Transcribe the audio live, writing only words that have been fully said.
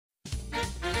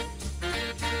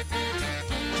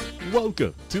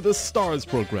Welcome to the STARS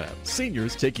program,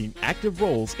 seniors taking active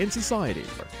roles in society.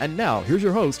 And now, here's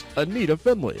your host, ANITA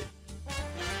FINLEY.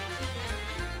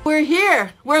 We're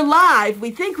here. We're live.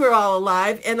 We think we're all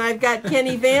alive. And I've got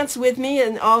Kenny Vance with me,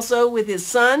 and also with his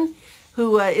son,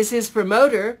 who is his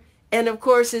promoter. And, of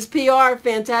course, his PR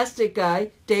fantastic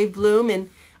guy, Dave Bloom. And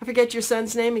I forget your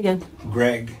son's name again.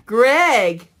 Greg.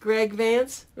 Greg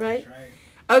Vance, right? That's right.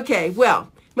 Okay,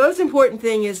 well, most important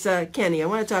thing is, Kenny, I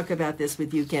want to talk about this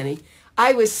with you, Kenny.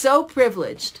 I was so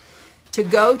privileged to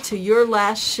go to your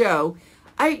last show.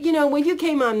 When you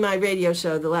came on my radio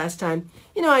show the last time,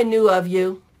 I knew of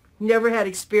you, never had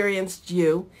experienced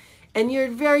you, and you're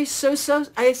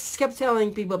I kept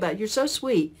telling people about it. You're so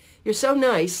sweet, you're so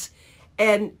nice,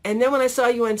 and then when I saw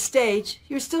you on stage,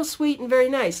 you're still sweet and very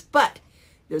nice, but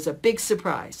there's a big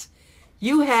surprise.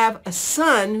 You have a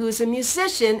son who's a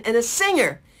musician and a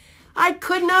singer. I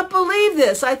could not believe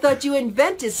this. I thought you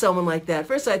invented someone like that.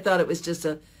 First, I thought it was just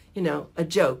a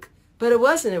joke. But it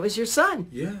wasn't. It was your son.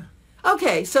 Yeah.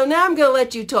 Okay, so now I'm going to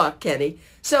let you talk, Kenny.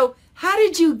 So how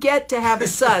did you get to have a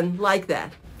son like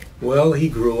that? Well, he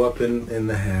grew up in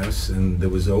the house, and there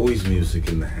was always music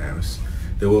in the house.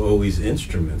 There were always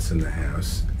instruments in the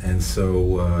house. And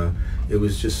so it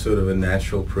was just sort of a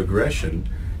natural progression.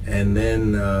 And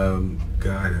then,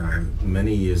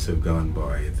 many years have gone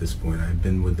by at this point. I've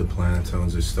been with the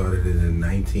Planetones. I started it in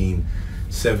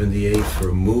 1978 for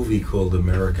a movie called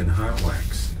American Hot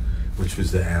Wax, which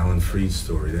was the Alan Freed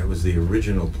story. That was the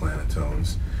original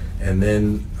Planetones. And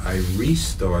then I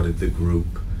restarted the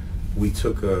group. We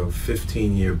took a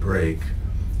 15-year break,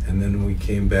 and then we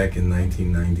came back in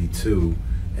 1992.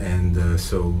 And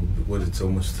so it's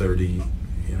almost 30,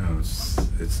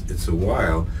 it's a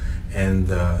while. And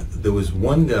there was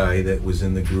one guy that was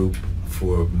in the group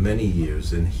for many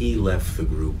years, and he left the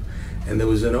group. And there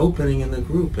was an opening in the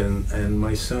group, and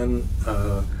my son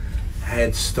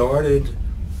had started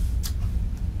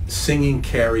singing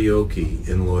karaoke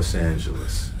in Los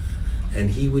Angeles. And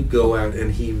he would go out,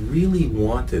 and he really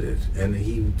wanted it, and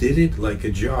he did it like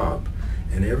a job.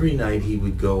 And every night he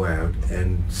would go out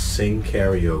and sing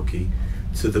karaoke,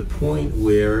 to the point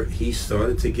where he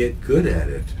started to get good at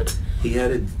it. He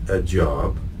had a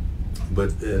job,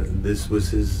 but this was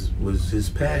his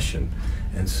passion,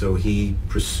 and so he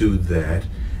pursued that.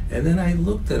 And then I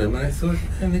looked at him and I thought,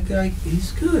 man, the guy,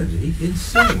 he's good. He can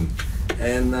sing.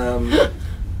 And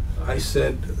I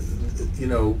said,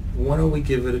 why don't we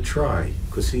give it a try?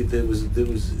 Because there was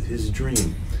his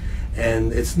dream.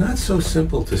 And it's not so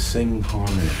simple to sing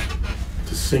harmony,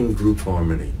 to sing group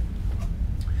harmony.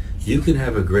 You can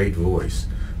have a great voice,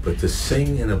 but to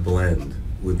sing in a blend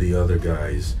with the other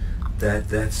guys,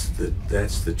 that's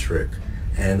the trick.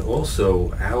 And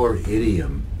also, our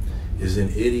idiom is an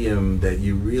idiom that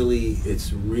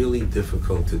it's really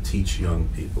difficult to teach young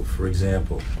people. For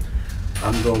example,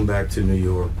 I'm going back to New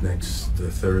York next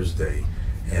Thursday,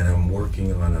 and I'm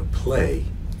working on a play,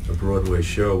 a Broadway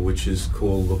show, which is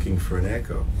called Looking for an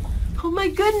Echo. Oh my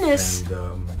goodness!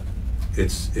 And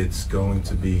it's going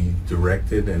to be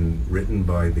directed and written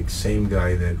by the same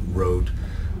guy that wrote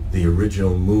the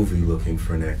original movie Looking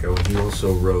for an Echo. He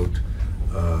also wrote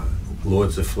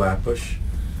Lords of Flatbush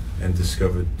and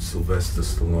discovered Sylvester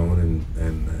Stallone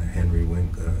and Henry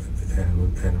Winkler.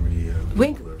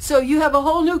 So you have a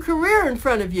whole new career in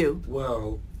front of you.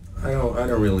 Well, I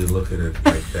don't really look at it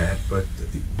like that, but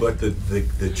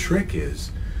the trick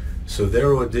is, so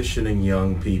they're auditioning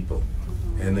young people,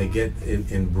 and they get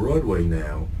in Broadway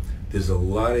now. There's a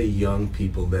lot of young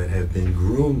people that have been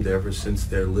groomed ever since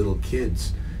they're little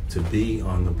kids to be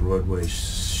on the Broadway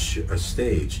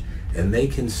stage, and they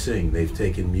can sing. They've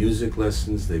taken music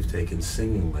lessons, they've taken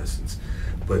singing lessons,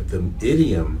 but the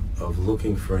idiom of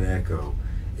Looking for an Echo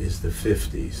is the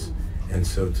 50s, and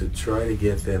so to try to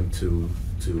get them to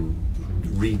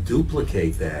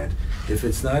reduplicate that, if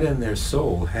it's not in their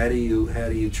soul, how do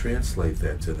you translate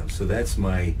that to them? So that's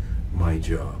my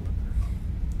job.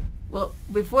 Well,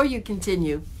 before you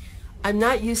continue, I'm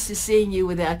not used to seeing you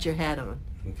without your hat on.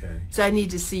 Okay. So I need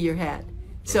to see your hat.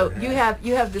 So you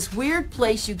have this weird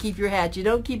place you keep your hat. You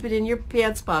don't keep it in your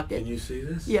pants pocket. Can you see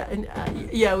this? Yeah, and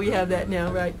we have that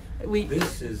now, right?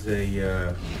 This is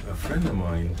a friend of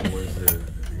mine who was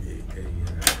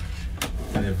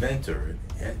an inventor,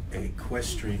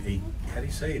 equestrian. How do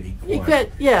you say it? Equine.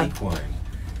 Yeah. Equine.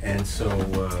 And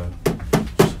so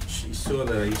she saw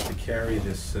that I used to carry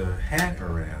this hat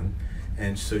around,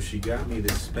 and so she got me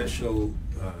this special.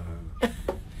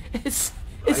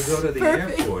 I go to the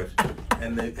airport,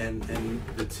 and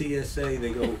the TSA,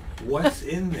 they go, "What's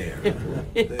in there?"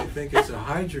 They think it's a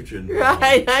hydrogen bomb.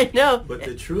 Right, I know. But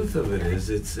the truth of it is,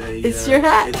 it's your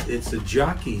hat. It's a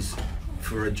jockey's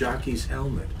for a jockey's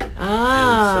helmet.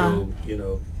 Ah. And so, you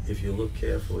know, if you look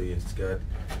carefully, it's got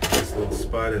this little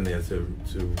spot in there to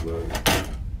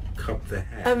cup the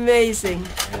hat. Amazing.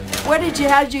 And, How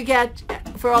did you get,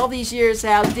 for all these years,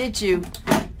 how did you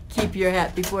keep your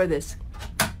hat before this?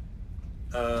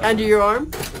 Under your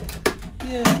arm?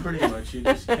 Yeah, pretty much. You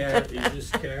just carried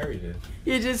it.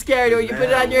 You just carried it, or you put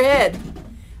it on your head?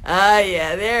 Oh,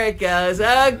 yeah, there it goes.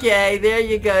 Okay, there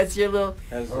you go. It's your little,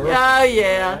 oh,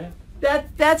 yeah.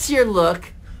 That's your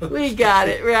look. We got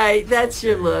it, right. That's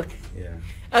your look. Yeah.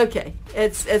 Okay,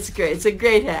 it's great. It's a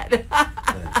great hat.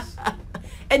 Thanks.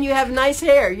 And you have nice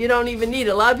hair. You don't even need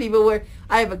it. A lot of people wear,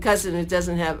 I have a cousin who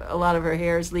doesn't have, a lot of her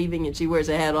hair is leaving and she wears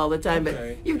a hat all the time,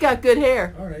 Okay. but you've got good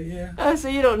hair. All right, yeah. Oh, so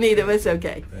you don't need it. It's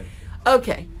okay. Thanks.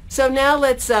 Okay, so now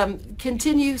let's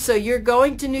continue. So you're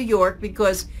going to New York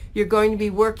because you're going to be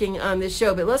working on this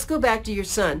show. But let's go back to your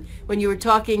son when you were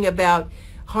talking about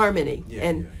harmony. Yeah,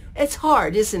 and yeah. it's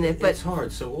hard, isn't it? But It's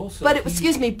hard. So also. but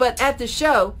excuse me. But at the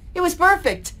show, it was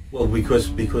perfect. Well,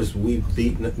 because we've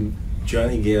beaten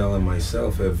Johnny Gale and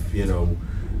myself have, you know,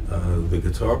 the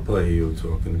guitar player you were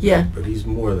talking about. Yeah. But he's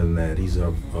more than that. He's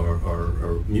our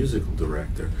musical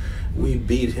director. We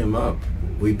beat him up.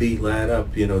 We beat Lad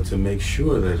up, you know, to make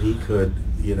sure that he could,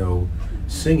 you know,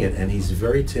 sing it. And he's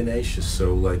very tenacious.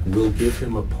 So, like, we'll give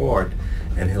him a part,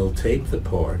 and he'll tape the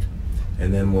part.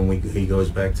 And then when he goes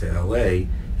back to L.A.,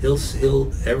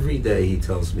 he'll every day, he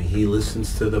tells me, he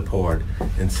listens to the part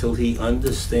until he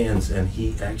understands and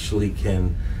he actually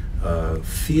can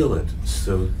feel it.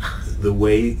 So the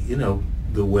way, you know,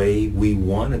 the way we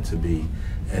want it to be.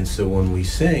 And so when we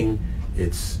sing,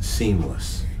 it's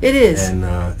seamless. It is.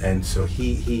 And so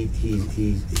he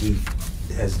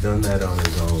has done that on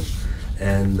his own.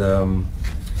 And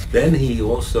then he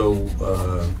also,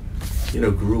 you know,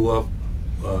 grew up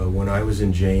when I was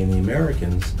in Jay and the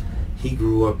Americans. He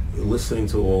grew up listening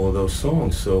to all of those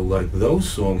songs. So like those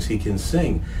songs he can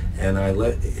sing. And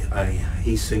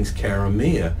he sings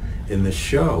Caramia in the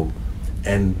show.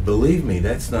 And believe me,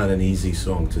 that's not an easy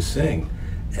song to sing.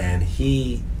 And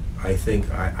I think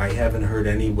I haven't heard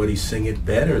anybody sing it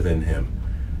better than him,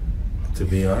 to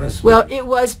be honest with you. Well, it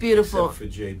was beautiful. Except for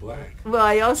Jay Black. Well,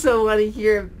 I also want to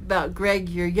hear about Greg,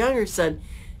 your younger son,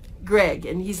 Greg,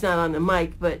 and he's not on the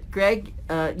mic, but Greg,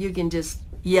 you can just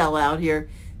yell out here.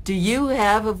 Do you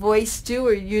have a voice too,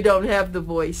 or you don't have the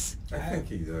voice? I think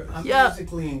he does. I'm Yeah.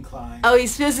 musically inclined. Oh,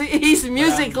 he's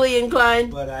musically inclined.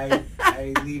 But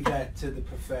I leave that to the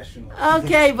professionals.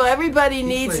 Okay, but everybody He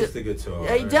needs plays it. the guitar.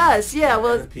 He does, yeah. And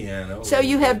Well, the piano. so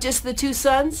you have just the two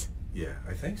sons? Yeah,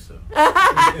 I think so.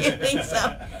 You think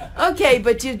so? Okay,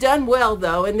 but you've done well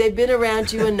though, and they've been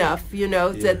around you enough, you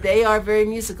know, Yeah. that they are very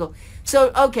musical.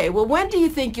 So, okay, well, when do you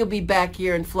think you'll be back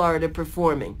here in Florida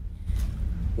performing?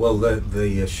 Well,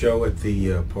 the show at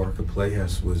the Parker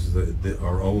Playhouse was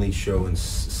our only show in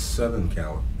Southern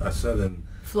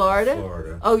Florida?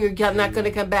 Florida. Oh, you're not going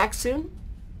to come back soon?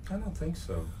 I don't think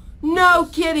so. No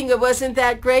kidding. It wasn't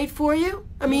that great for you?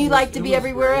 I mean, you like to It be was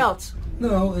everywhere great. else.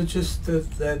 No, it's just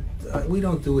that we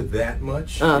don't do it that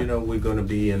much. You know, we're going to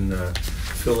be in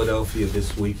Philadelphia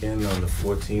this weekend on the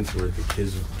 14th. We're at the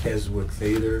Keswick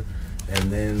Theater. And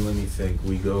then, let me think,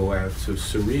 we go out to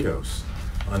Cerritos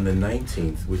on the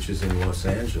 19th, which is in Los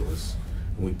Angeles.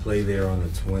 We play there on the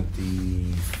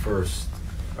 21st,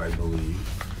 I believe.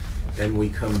 Then we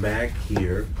come back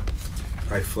here.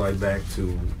 I fly back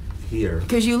to here.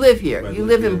 Because you live here. I You live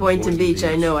live in here in Boynton Boynton Beach.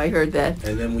 I Beach. know. I heard that.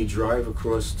 And then we drive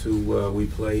across to, we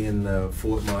play in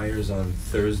Fort Myers on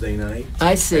Thursday night.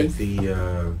 I see. At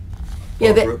the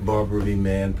Yeah, Barbara V.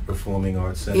 Mann Performing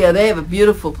Arts Center. Yeah, they have a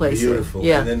beautiful place Beautiful.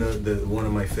 there. Yeah. And then one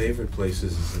of my favorite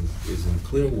places is in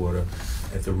Clearwater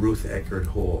at the Ruth Eckerd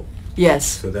Hall. Yes.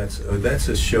 So that's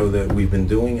a show that we've been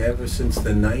doing ever since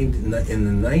in the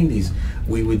 90s.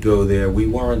 We would go there. We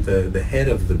weren't the head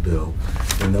of the bill.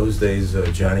 In those days,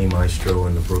 Johnny Maestro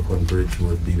and the Brooklyn Bridge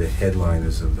would be the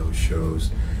headliners of those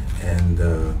shows. And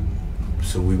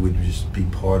so we would just be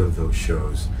part of those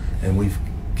shows. And we've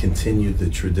continued the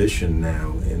tradition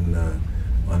now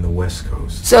on the West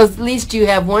Coast. So at least you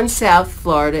have one South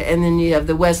Florida and then you have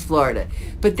the West Florida.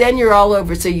 But then you're all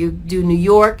over. So you do New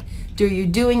York. Are you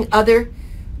doing other,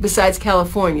 besides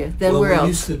California? Then Well, where we else?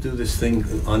 used to do this thing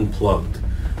unplugged,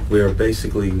 where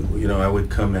basically, you know, I would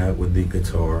come out with the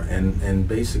guitar and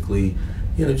basically,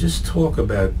 you know, just talk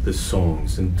about the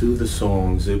songs and do the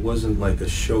songs. It wasn't like a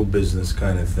show business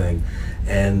kind of thing.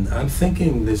 And I'm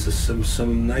thinking there's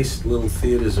some nice little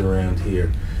theaters around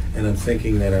here, and I'm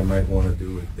thinking that I might want to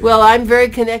do it there. Well, I'm very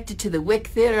connected to the Wick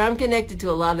Theater. I'm connected to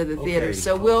a lot of the Okay, theaters.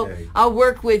 So okay. I'll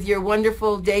work with your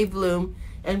wonderful Dave Bloom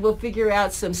and we'll figure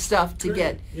out some stuff to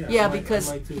Great. get. Yeah, I because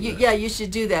might do that. yeah, you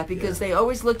should do that because Yeah. they're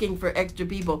always looking for extra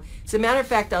people. As a matter of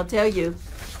fact, I'll tell you,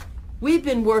 we've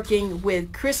been working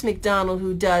with Chris McDonald,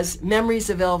 who does Memories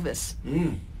of Elvis.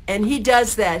 And he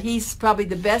does that. He's probably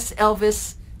the best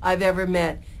Elvis I've ever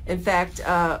met. In fact,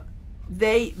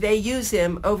 they use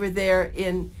him over there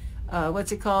in,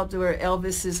 what's it called, where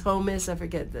Elvis's home is? I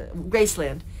forget, the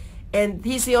Graceland. And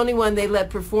he's the only one they let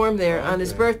perform there on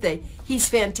his birthday. He's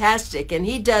fantastic. And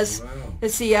he does,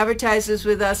 let's see, advertises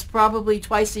with us probably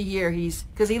twice a year.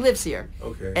 Because he lives here.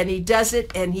 Okay. And he does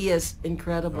it, and he is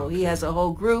incredible. He has a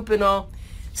whole group and all.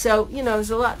 So, there's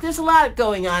a lot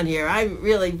going on here. I'm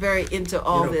really very into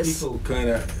all this. People kind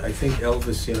of, I think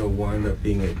Elvis, wound up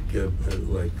being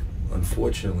like,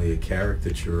 unfortunately, a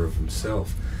caricature of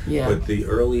himself. Yeah. But the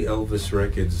early Elvis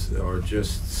records are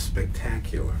just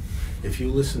spectacular. If you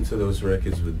listen to those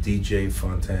records with DJ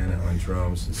Fontana on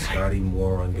drums and Scotty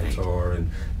Moore on guitar and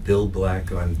Bill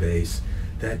Black on bass,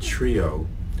 that trio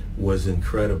was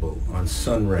incredible on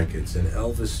Sun Records, and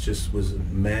Elvis just was a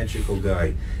magical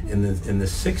guy. In the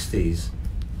 60s,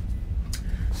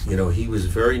 he was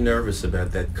very nervous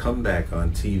about that comeback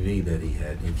on TV that he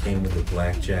had. He came with a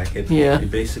black jacket. Yeah. He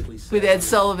basically sat With Ed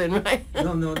Sullivan, right?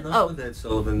 No, not with Ed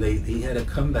Sullivan. He had a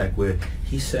comeback where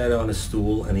he sat on a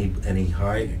stool and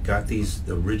he got these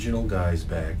original guys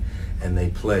back, and they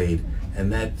played,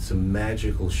 and that's a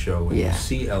magical show. And you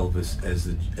see Elvis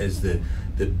as the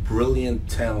brilliant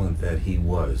talent that he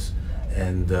was,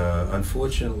 and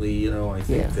unfortunately, I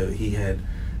think that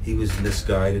he was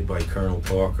misguided by Colonel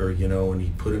Parker, and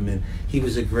he put him in. He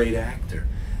was a great actor.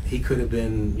 He could have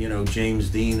been, James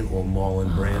Dean or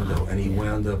Marlon Brando, and he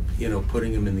wound up,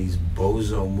 putting him in these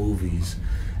bozo movies,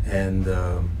 and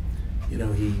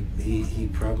he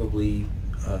probably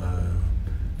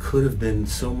could have been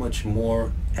so much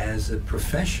more as a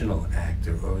professional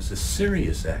actor or as a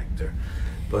serious actor,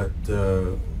 but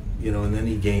and then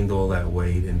he gained all that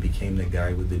weight and became the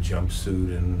guy with the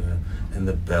jumpsuit and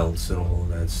the belts and all of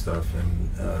that stuff, and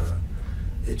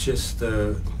it just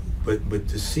but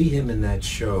to see him in that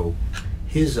show,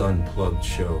 his unplugged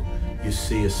show, you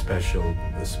see a special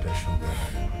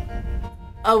guy.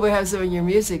 Oh, we have some of your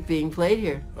music being played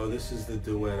here. Oh, this is the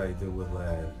duet I did with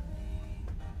Lad.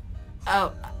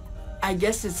 Oh, I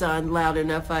guess it's on loud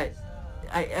enough. I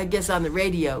guess on the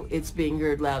radio it's being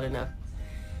heard loud enough.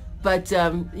 But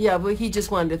he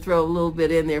just wanted to throw a little bit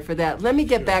in there for that. Let me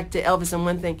get back to Elvis on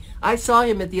one thing. I saw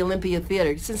him at the Olympia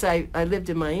Theater. Since I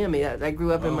lived in Miami, I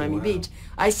grew up in Miami Beach.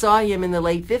 I saw him in the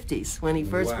late 50s when he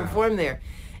first performed there.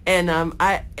 And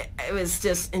it was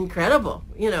just incredible.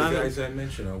 The guys I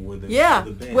mentioned are with the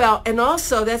band. Well, and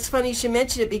also, that's funny you should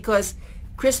mention it because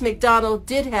Chris McDonald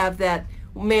did have that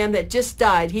man that just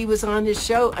died. He was on his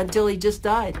show until he just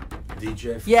died.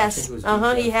 DJ? Yes,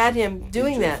 he had him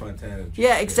doing DJ that. Fontana,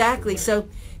 yeah, exactly. So,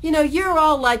 you're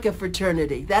all like a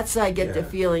fraternity. That's how I get the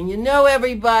feeling. You know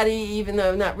everybody, even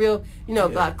though not real,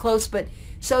 close. But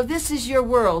so this is your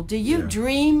world. Do you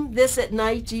dream this at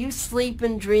night? Do you sleep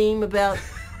and dream about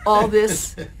all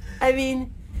this? I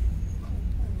mean,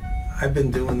 I've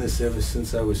been doing this ever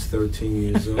since I was 13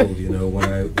 years old.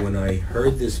 When I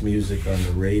heard this music on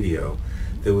the radio,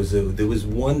 there was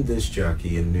one disc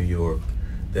jockey in New York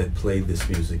that played this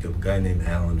music, a guy named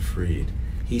Alan Freed.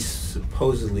 He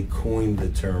supposedly coined the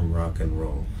term rock and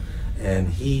roll, and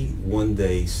he one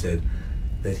day said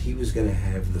that he was going to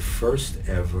have the first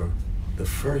ever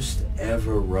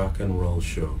rock and roll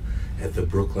show at the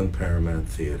Brooklyn Paramount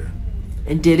Theater.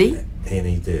 And did he? And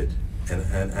he did.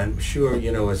 And I'm sure,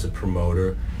 as a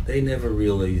promoter, they never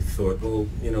really thought, well,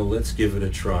 let's give it a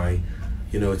try.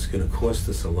 It's going to cost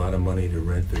us a lot of money to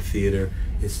rent the theater.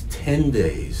 It's 10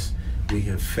 days. We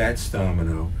have Fats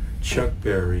Domino, Chuck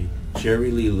Berry,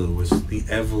 Jerry Lee Lewis, the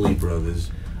Everly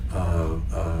Brothers,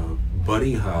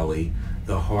 Buddy Holly,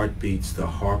 the Heartbeats, the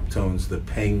Harptones, the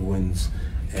Penguins,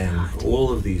 and all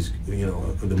of these,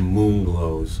 the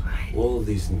Moonglows, all of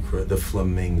these the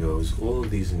Flamingos, all of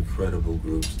these incredible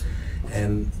groups.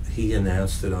 And he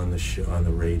announced it on the show, on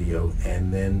the radio,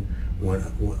 and then when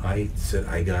I said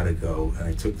I gotta go, and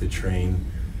I took the train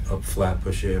up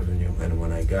Flatbush Avenue, and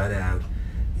when I got out,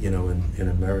 in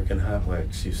American Hot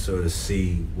Wax, you sort of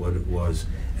see what it was,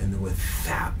 and there were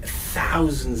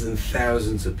thousands and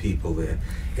thousands of people there.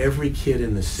 Every kid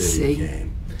in the city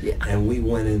came, and we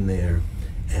went in there,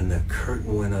 and the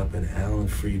curtain went up, and Alan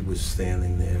Freed was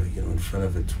standing there, in front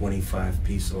of a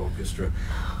 25-piece orchestra,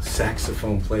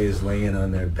 saxophone players laying on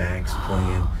their backs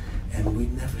playing, and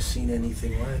we'd never seen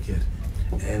anything like it,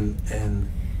 and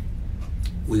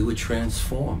we were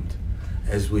transformed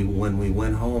when we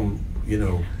went home,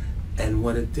 and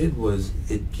what it did was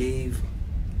it gave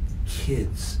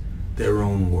kids their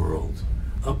own world.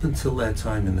 Up until that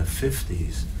time in the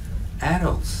 50s,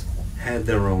 adults had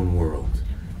their own world.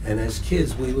 And as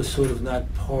kids, we were sort of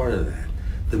not part of that.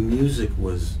 The music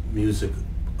was music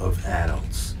of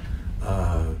adults.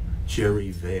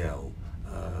 Jerry Vale.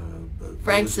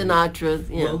 Frank Sinatra,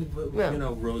 you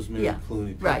know, Rosemary Clooney,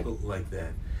 people right. like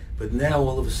that. But now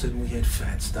all of a sudden we had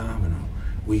Fats Domino.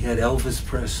 We had Elvis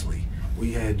Presley.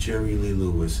 We had Jerry Lee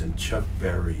Lewis and Chuck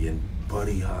Berry and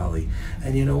Buddy Holly.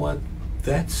 And you know what?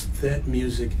 That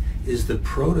music is the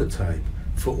prototype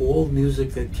for all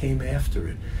music that came after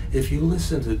it. If you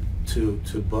listen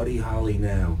to Buddy Holly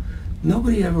now,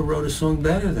 nobody ever wrote a song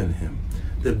better than him.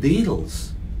 The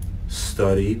Beatles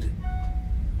studied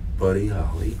Buddy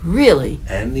Holly. Really?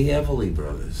 And the Everly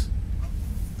Brothers.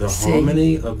 The See?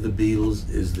 harmony of the Beatles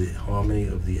is the harmony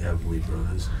of the Everly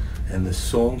Brothers. And the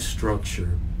song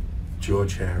structure,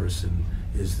 George Harrison,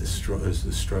 is the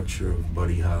structure of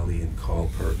Buddy Holly and Carl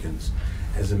Perkins.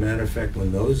 As a matter of fact,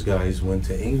 when those guys went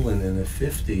to England in the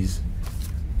 50s,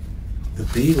 the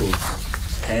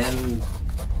Beatles and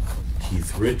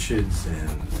Keith Richards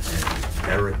and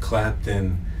Eric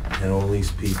Clapton and all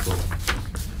these people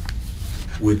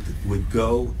would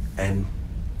go, and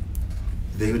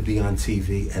they would be on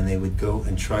TV, and they would go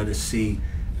and try to see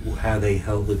how they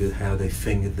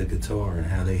fingered the guitar and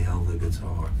how they held the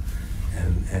guitar,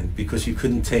 and because you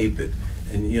couldn't tape it,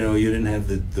 and you know, you didn't have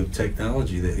the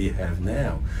technology that you have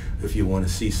now. If you want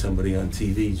to see somebody on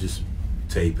TV, just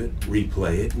tape it,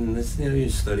 replay it, and you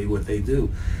study what they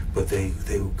do. But they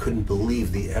couldn't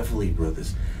believe the Everly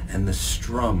Brothers and the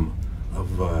strum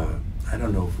of I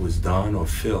don't know if it was Don or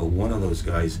Phil. One of those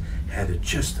guys had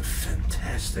just a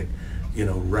fantastic,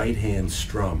 right hand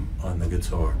strum on the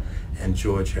guitar, and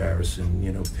George Harrison,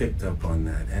 picked up on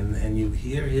that. And you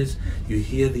hear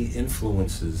the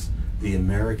influences, the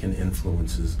American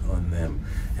influences on them.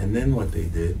 And then what they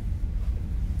did,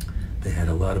 they had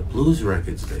a lot of blues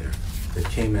records there that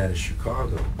came out of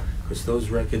Chicago, because those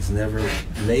records never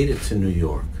made it to New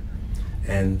York,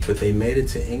 but they made it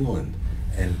to England.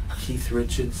 And Keith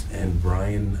Richards and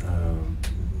Brian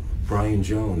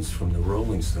Jones from the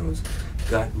Rolling Stones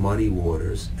got Muddy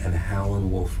Waters and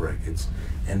Howlin' Wolf records,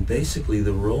 and basically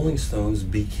the Rolling Stones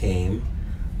became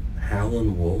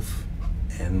Howlin' Wolf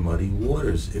and Muddy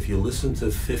Waters. If you listen to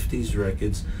 50s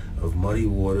records of Muddy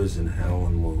Waters and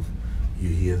Howlin' Wolf, you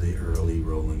hear the early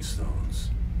Rolling Stones.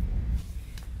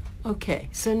 Okay,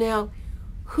 so now,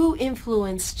 who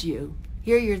influenced you?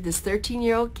 Here you're this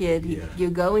 13-year-old kid, Yeah. You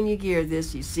go and you hear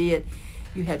this, you see it,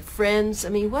 you had friends. I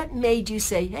mean, what made you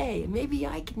say, hey, maybe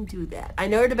I can do that? I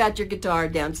heard about your guitar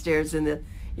downstairs in the,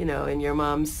 in your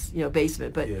mom's,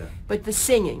 basement, but Yeah. but the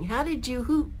singing, how did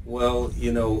you, Well,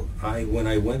 when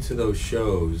I went to those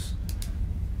shows,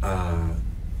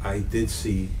 I did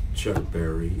see Chuck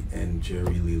Berry and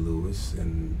Jerry Lee Lewis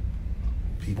and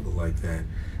people like that,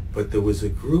 but there was a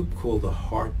group called the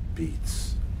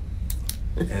Heartbeats.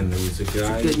 And there was a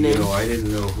guy, a good name. I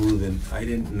didn't know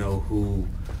who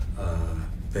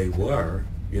they were,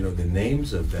 the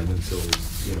names of them until,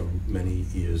 many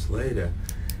years later.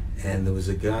 And there was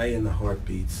a guy in the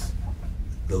Heartbeats,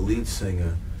 the lead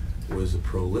singer was a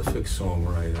prolific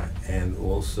songwriter and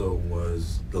also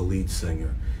was the lead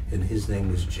singer. And his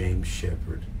name was James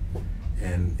Shepard.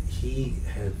 And he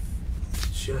had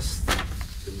there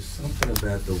was something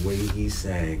about the way he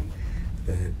sang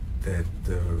that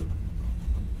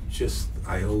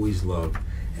I always loved.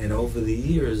 And over the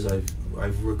years,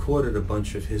 I've recorded a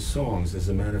bunch of his songs. As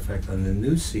a matter of fact, on the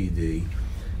new CD,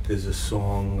 there's a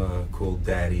song called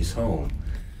 "Daddy's Home"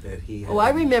 that he had. I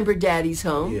remember Daddy's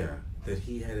Home. Yeah, that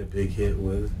he had a big hit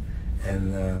with,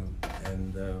 and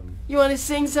You want to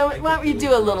sing some? Why don't we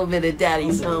do a little bit of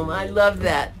Daddy's Home? I love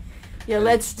that. Yeah,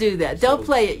 let's do that. Don't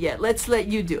play it yet. Let's let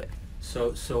you do it.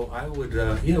 So I would,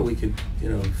 we could,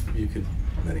 you could,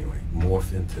 anyway,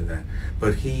 morph into that.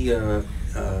 But he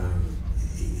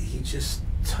just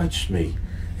touched me,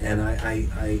 and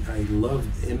I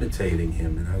loved imitating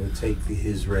him. And I would take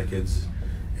his records,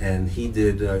 and he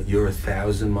did "You're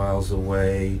 1,000 Miles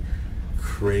Away,"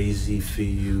 "Crazy for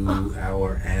You,"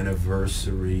 "Our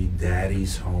Anniversary,"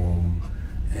 "Daddy's Home,"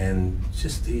 and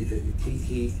just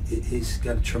he's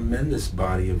got a tremendous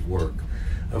body of work.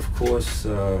 Of course,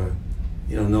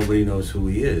 nobody knows who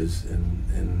he is,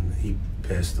 and he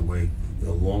passed away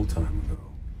a long time ago.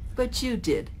 But you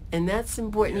did, and that's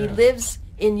important. Yeah. He lives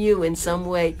in you in some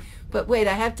way. But wait,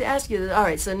 I have to ask you this. All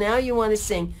right, so now you want to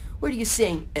sing. Where do you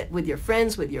sing? With your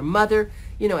friends, with your mother,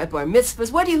 at bar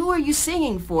mitzvahs? Who are you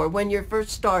singing for when you're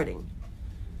first starting?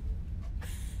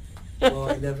 Well,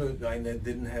 I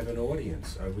didn't have an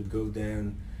audience. I would go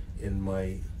down in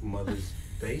my mother's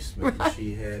basement. Right.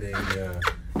 She had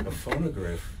a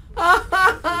phonograph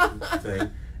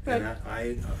thing, and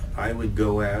I would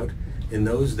go out. In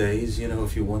those days, you know,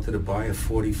 if you wanted to buy a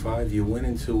 45, you went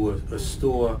into a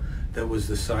store that was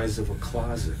the size of a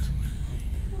closet,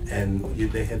 and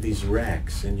they had these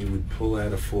racks, and you would pull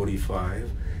out a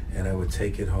 45, and I would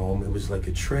take it home. It was like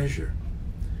a treasure,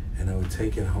 and I would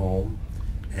take it home,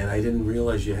 and I didn't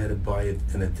realize you had to buy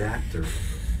an adapter,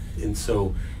 and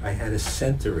so I had to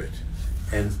center it,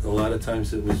 and a lot of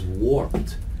times it was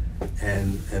warped,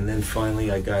 and then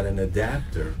finally I got an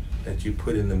adapter that you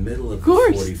put in the middle of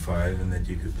the 45 and that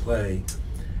you could play,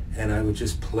 and I would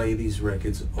just play these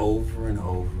records over and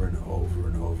over and over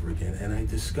and over again, and I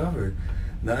discovered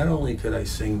not only could I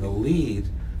sing the lead,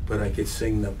 but I could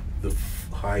sing the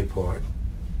high part,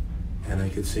 and I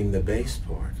could sing the bass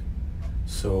part.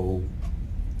 So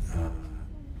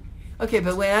okay,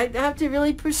 but wait, I have to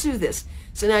really pursue this.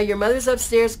 So now your mother's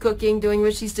upstairs cooking, doing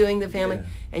what she's doing, the family, yeah.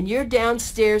 and you're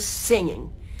downstairs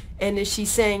singing. And is she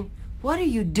saying, what are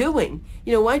you doing?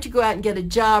 You know, why don't you go out and get a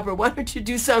job, or why don't you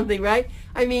do something, right?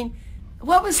 I mean,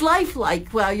 what was life like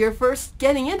while you're first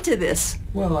getting into this?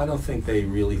 Well, I don't think they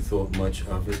really thought much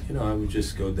of it. You know, I would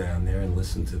just go down there and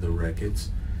listen to the records.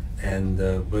 And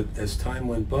but as time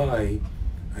went by,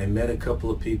 I met a couple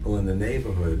of people in the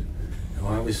neighborhood. Now,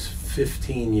 I was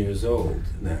 15 years old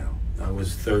now. I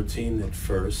was 13 at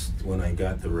first when I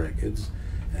got the records,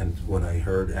 and when I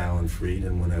heard Alan Freed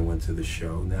and when I went to the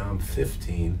show. Now I'm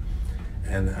 15,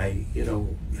 and I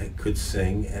could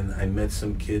sing, and I met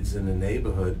some kids in the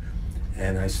neighborhood,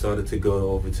 and I started to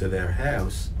go over to their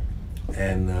house,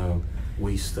 and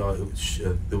we started,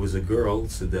 there was a girl,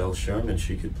 Sidel Sherman,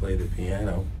 she could play the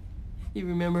piano. You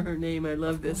remember her name, I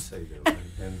love this. Yes, I do.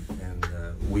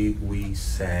 And we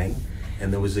sang,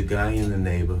 and there was a guy in the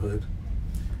neighborhood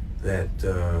that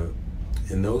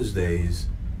in those days,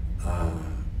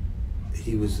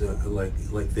 he was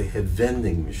like they had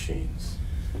vending machines.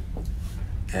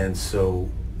 And so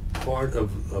part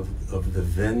of the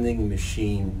vending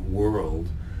machine world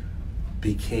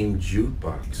became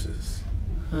jukeboxes.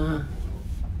 Wow.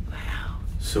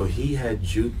 So he had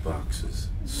jukeboxes.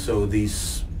 So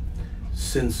these,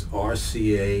 since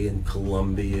RCA and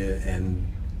Columbia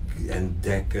and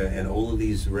Decca and all of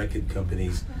these record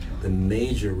companies, the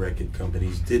major record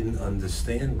companies didn't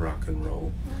understand rock and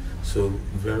roll. So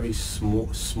very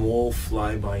small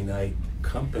fly-by-night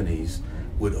companies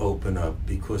would open up,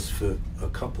 because for a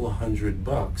couple of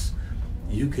 $100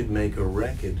 you could make a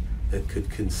record that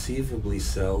could conceivably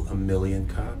sell 1 million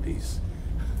copies.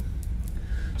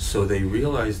 So they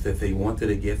realized that they wanted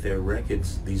to get their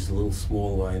records, these little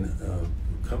small line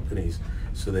companies,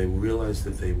 so they realized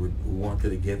that they wanted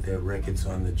to get their records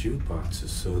on the jukeboxes.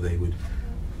 So they would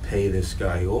pay this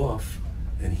guy off,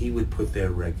 and he would put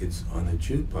their records on a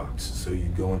jukebox. So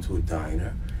you'd go into a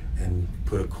diner and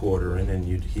put a quarter in, and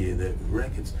you'd hear the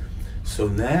records. So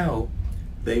now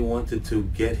they wanted to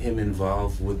get him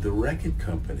involved with the record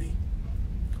company.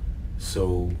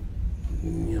 So,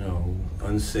 you know,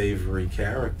 unsavory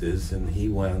characters, and he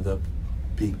wound up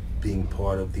being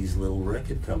part of these little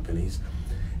record companies,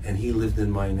 and he lived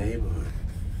in my neighborhood,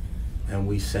 and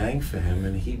we sang for him,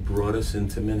 and he brought us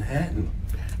into Manhattan,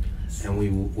 and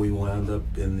we wound up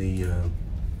in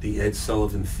the Ed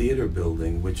Sullivan Theater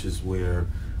building, which is where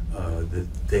the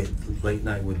Late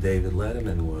Night with David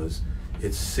Letterman was.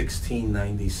 It's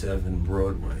 1697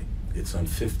 Broadway. It's on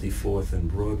 54th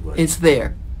and Broadway. It's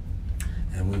there.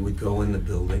 And we would go in the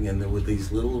building, and there were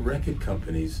these little record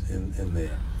companies in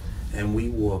there. And we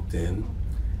walked in,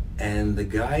 and the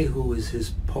guy who was his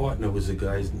partner was a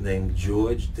guy named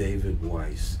George David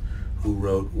Weiss, who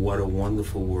wrote What a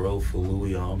Wonderful World for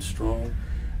Louis Armstrong,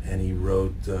 and he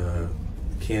wrote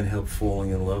Can't Help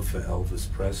Falling in Love for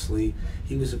Elvis Presley.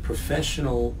 He was a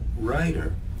professional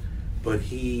writer, but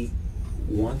he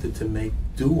wanted to make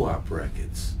doo-wop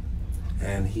records,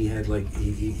 and he had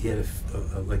he had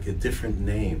a different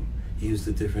name. He used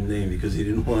a different name because he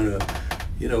didn't want to,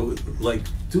 you know, like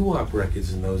doo-wop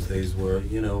records in those days were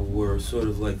sort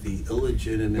of like the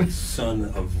illegitimate son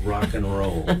of rock and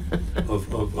roll,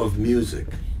 of music,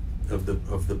 of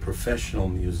the professional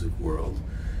music world,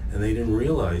 and they didn't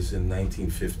realize in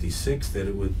 1956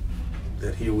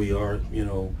 that here we are, you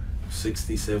know,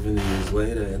 60, 70 years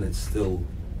later, and it's still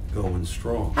going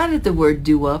strong. How did the word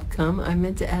doo-wop come? I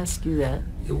meant to ask you that.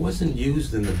 It wasn't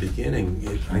used in the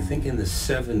beginning. I think in the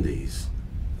 70s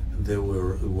there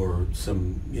were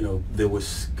some, you know, there were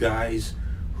guys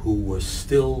who were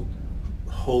still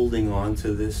holding on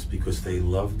to this because they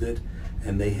loved it,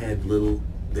 and they had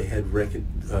record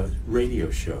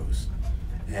radio shows,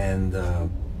 and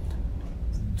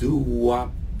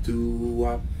doo-wop,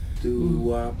 doo-wop,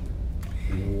 doo-wop,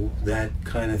 that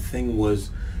kind of thing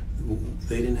was,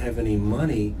 they didn't have any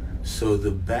money, so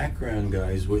the background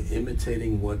guys were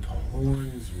imitating what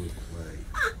horns would play.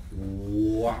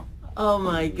 Wop. Oh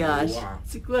my gosh. Wop.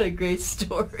 What a great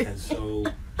story.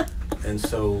 And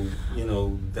so, you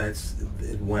know,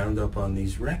 it wound up on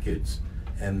these records.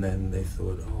 And then they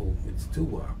thought, oh, it's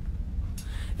doo-wop.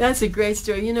 That's a great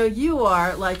story. You know, you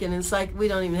are like an we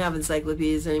don't even have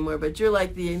encyclopedias anymore, but you're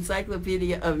like the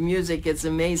encyclopedia of music. It's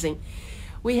amazing.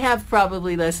 We have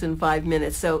probably less than 5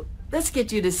 minutes, so let's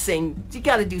get you to sing. You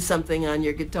got to do something on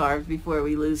your guitar before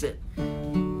we lose it.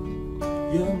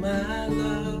 You're my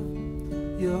love,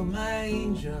 you're my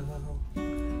angel,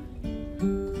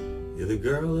 you're the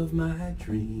girl of my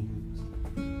dreams.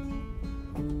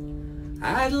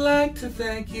 I'd like to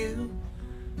thank you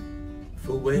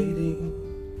for waiting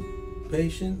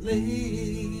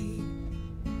patiently.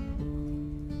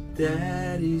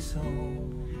 Daddy's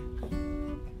home,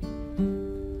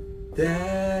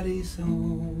 Daddy's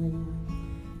home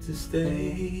to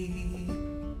stay.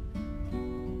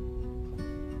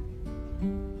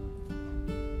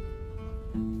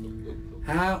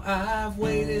 How I've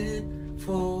waited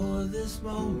for this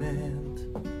moment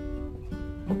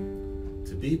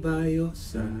to be by your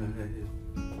side.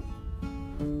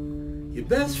 Your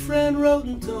best friend wrote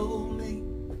and told me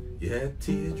you had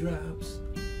teardrops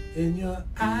in your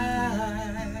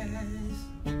eyes.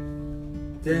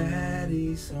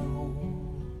 Daddy's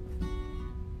home,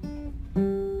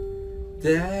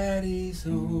 Daddy's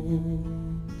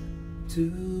home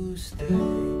to stay.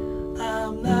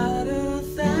 I'm not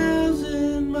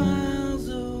 1,000 miles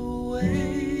away.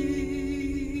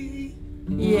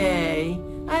 Yay.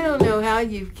 I don't know how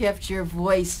you've kept your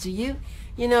voice. Do you?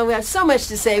 You know, we have so much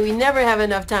to say. We never have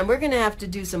enough time. We're going to have to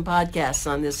do some podcasts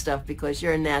on this stuff because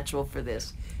you're a natural for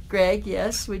this. Greg,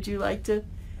 yes, would you like to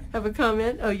have a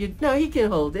comment? Oh, no, he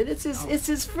can hold it. It's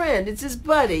his friend. It's his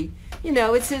buddy. You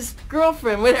know, it's his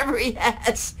girlfriend, whatever he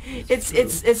has.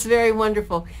 It's very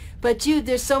wonderful. But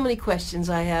there's so many questions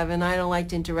I have, and I don't like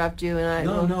to interrupt you. And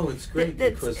No, it's great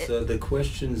because the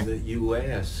questions that you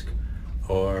ask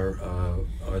are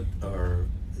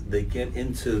they get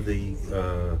into the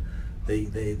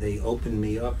they open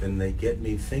me up and they get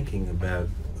me thinking about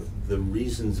the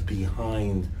reasons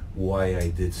behind why I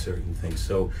did certain things.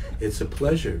 So it's a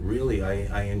pleasure, really.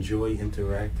 I enjoy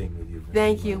interacting with you.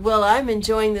 Thank you. Well, I'm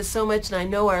enjoying this so much, and I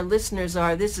know our listeners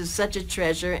are. This is such a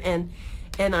treasure, and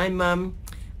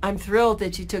I'm thrilled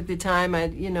that you took the time,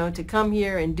 to come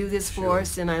here and do this for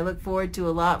us, and I look forward to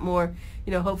a lot more,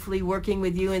 hopefully working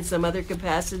with you in some other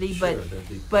capacity. Sure,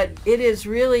 but it is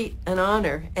really an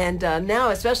honor, and now,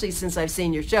 especially since I've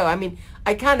seen your show. I mean,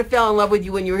 I kind of fell in love with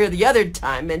you when you were here the other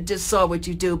time and just saw what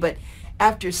you do, but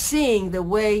after seeing the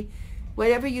way,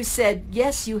 whatever you said,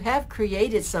 yes, you have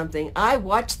created something. I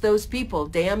watched those people.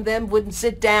 Damn them, wouldn't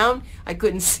sit down. I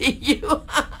couldn't see you.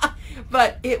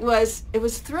 But it was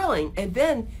thrilling. And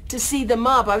then to see the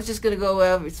mob, I was just going to go,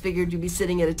 I figured you'd be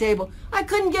sitting at a table. I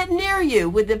couldn't get near you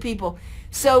with the people.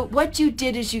 So what you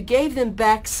did is you gave them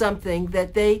back something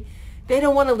that they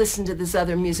don't want to listen to this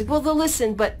other music. Well, they'll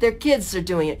listen, but their kids are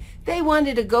doing it. They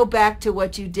wanted to go back to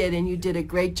what you did, and you did a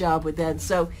great job with that.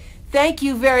 So thank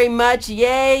you very much.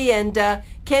 Yay. And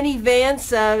Kenny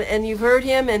Vance, and you've heard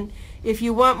him. And if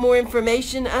you want more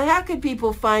information, how could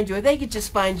people find you? Or they could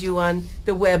just find you on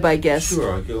the web, I guess.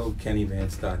 Sure, go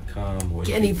kennyvance.com.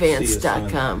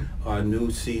 Kennyvance.com. Our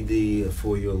new CD,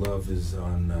 For Your Love, is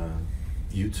on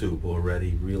YouTube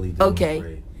already. Really doing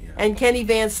great. Yeah. And Kenny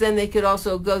Vance, then they could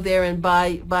also go there and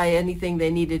buy anything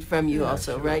they needed from you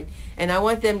also, sure. Right? And I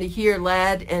want them to hear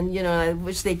Lad, and, I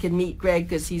wish they could meet Greg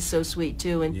because he's so sweet,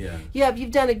 too. And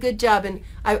you've done a good job. And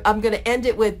I'm going to end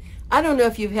it with, I don't know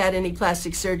if you've had any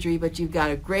plastic surgery, but you've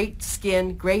got a great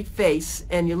skin, great face,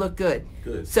 and you look good.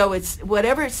 Good. So it's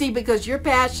whatever, because your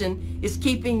passion is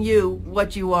keeping you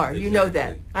what you are. Exactly. You know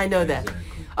that. I know that.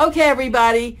 Okay,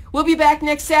 everybody. We'll be back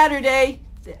next Saturday.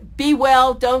 Be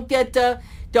well. Don't get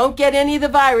any of the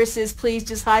viruses, please.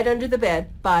 Just hide under the bed.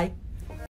 Bye.